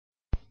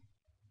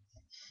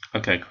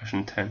Okay,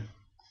 question 10.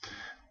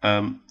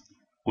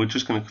 We're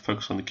just going to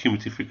focus on the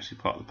cumulative frequency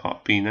part of the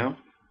part B now.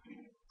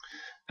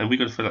 And we've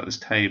got to fill out this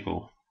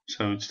table.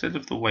 So instead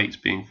of the weights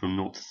being from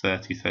 0 to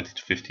 30, 30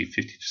 to 50,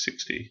 50 to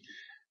 60,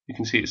 you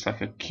can see it's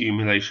like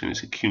accumulation,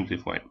 it's a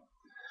cumulative weight.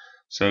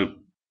 So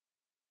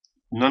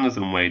none of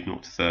them weighed 0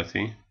 to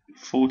 30,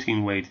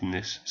 14 weighed in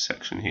this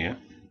section here.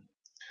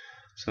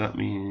 So that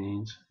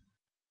means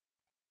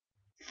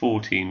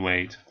 14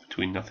 weighed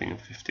between nothing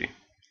and 50.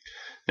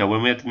 Now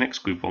when we add the next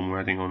group on, we're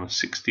adding on a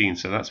 16,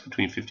 so that's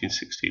between 50 and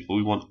 60, but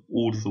we want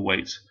all of the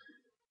weights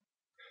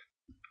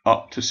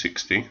up to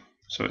 60,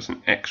 so it's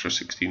an extra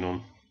 16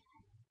 on.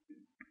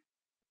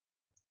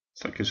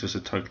 So that gives us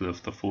a total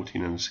of the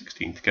 14 and the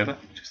 16 together,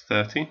 which is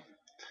 30.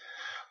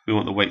 We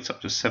want the weights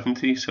up to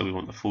 70, so we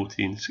want the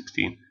 14,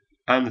 16,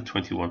 and the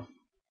 21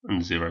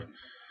 and 0.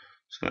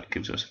 So that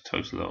gives us a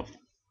total of,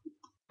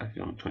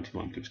 actually on the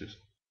 21 gives us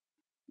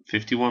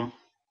 51.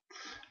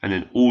 And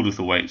then all of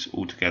the weights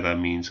all together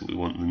means that we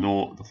want the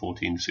 0, the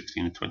 14, the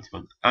 16, the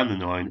 21, and the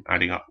 9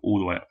 adding up all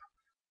the way up.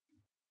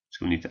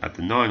 So we need to add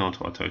the 9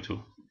 onto our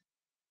total.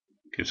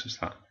 Gives us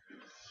that.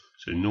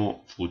 So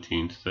 0,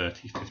 14,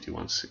 30,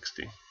 51,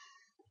 60.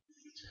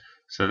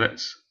 So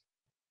let's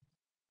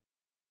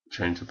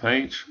change the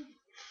page.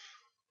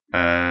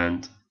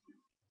 And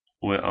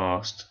we're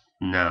asked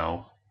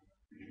now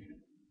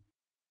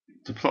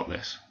to plot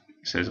this.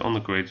 It says on the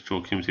grid,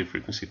 draw cumulative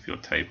frequency for your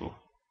table.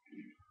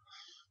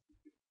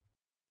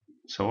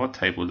 So our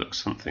table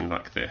looks something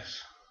like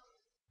this.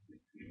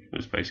 It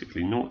was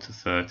basically 0 to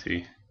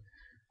 30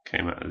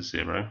 came out as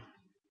 0,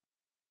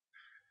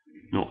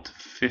 0 to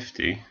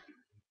 50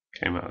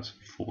 came out as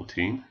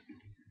 14,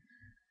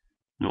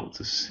 0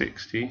 to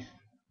 60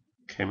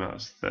 came out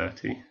as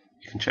 30.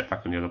 You can check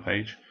back on the other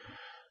page.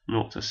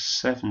 0 to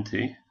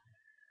 70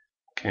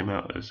 came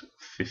out as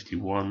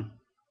 51,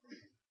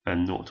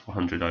 and 0 to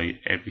 100, i.e.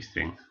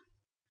 everything,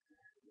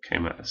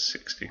 came out as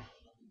 60.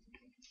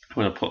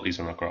 We're going to plot these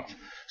on our graph.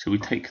 So we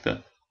take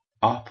the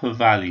upper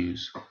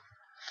values.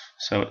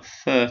 So at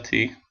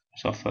 30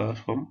 is our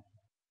first one,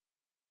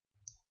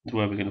 is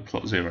where we're going to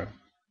plot 0.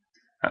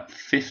 At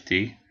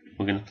 50,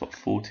 we're going to plot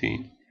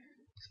 14.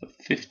 So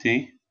at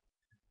 50,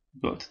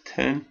 we've got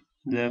 10,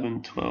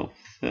 11, 12,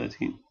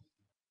 13,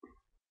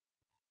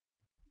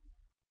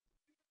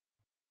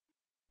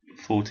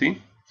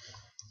 14.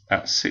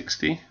 At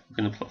 60, we're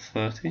going to plot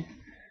 30.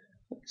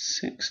 At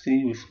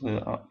 60, we follow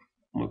that up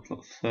and we'll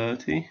plot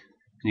 30.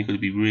 And you've got to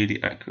be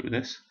really accurate with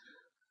this.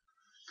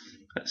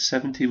 At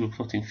 70, we're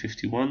plotting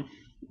 51.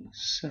 At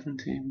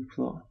 70, we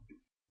plot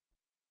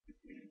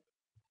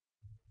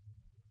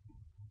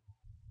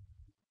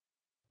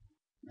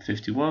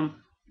 51.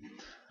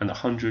 And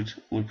at 100,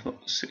 we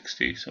plot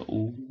 60. So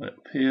all the way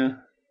up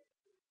here.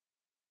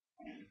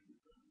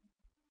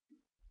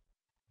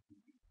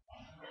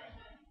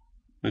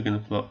 We're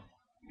going to plot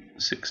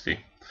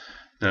 60.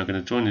 Now I'm going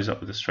to join these up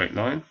with a straight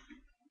line.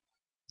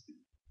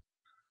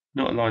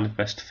 Not a line of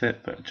best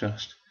fit, but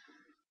just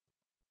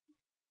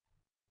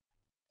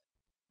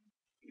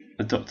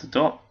a dot to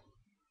dot.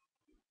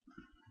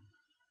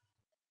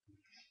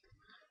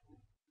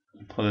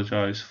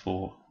 Apologise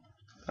for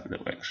that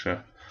little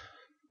extra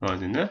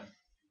line in there.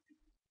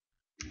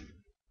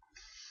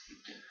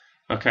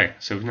 Okay,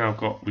 so we've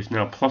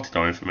now plotted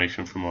our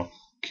information from our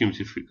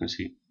cumulative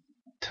frequency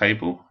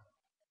table,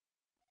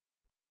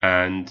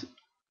 and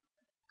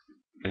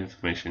the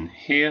information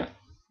here,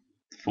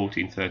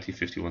 14, 30,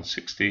 51,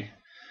 60.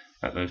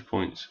 At those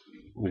points,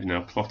 we've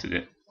now plotted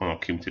it on our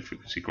cumulative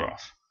frequency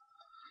graph.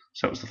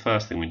 So that was the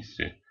first thing we need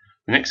to do.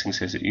 The next thing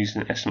says it uses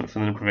an estimate for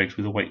the number of eggs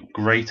with a weight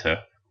greater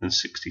than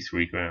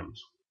 63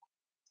 grams.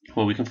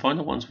 Well, we can find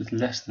the ones with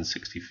less than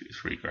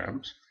 63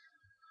 grams.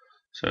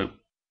 So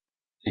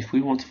if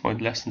we want to find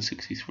less than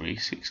 63,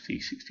 60,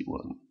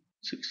 61,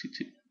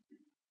 62,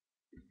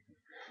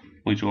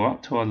 we draw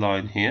up to our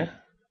line here,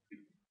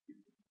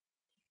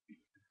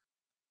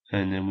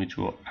 and then we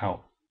draw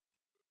out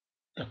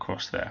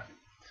across there.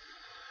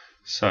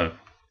 So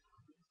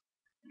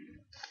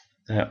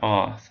there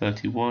are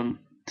 31,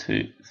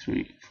 2,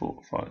 3,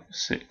 4, 5,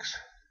 6.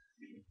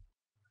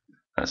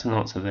 That's an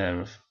answer there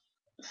of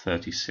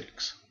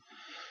 36.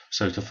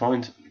 So to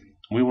find,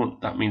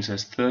 that means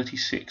there's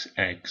 36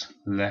 eggs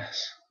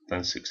less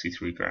than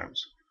 63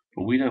 grams.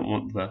 But we don't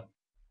want the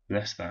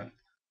less than,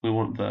 we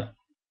want the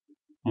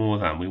more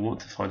than. We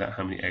want to find out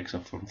how many eggs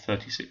are from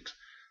 36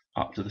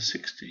 up to the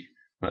 60.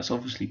 That's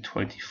obviously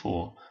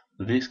 24.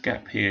 This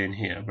gap here and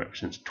here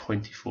represents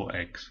 24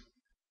 eggs.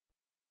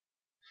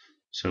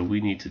 So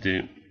we need to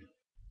do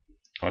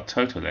our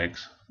total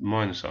eggs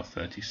minus our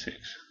 36,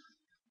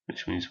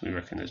 which means we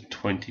reckon there's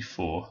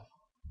 24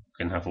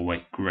 can have a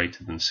weight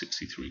greater than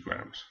 63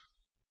 grams.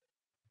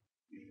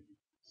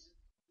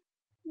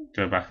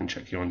 Go back and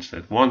check you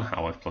understood, 1,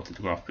 how I've plotted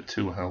the graph, but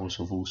 2, how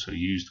I've also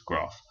used the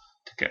graph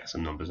to get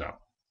some numbers out.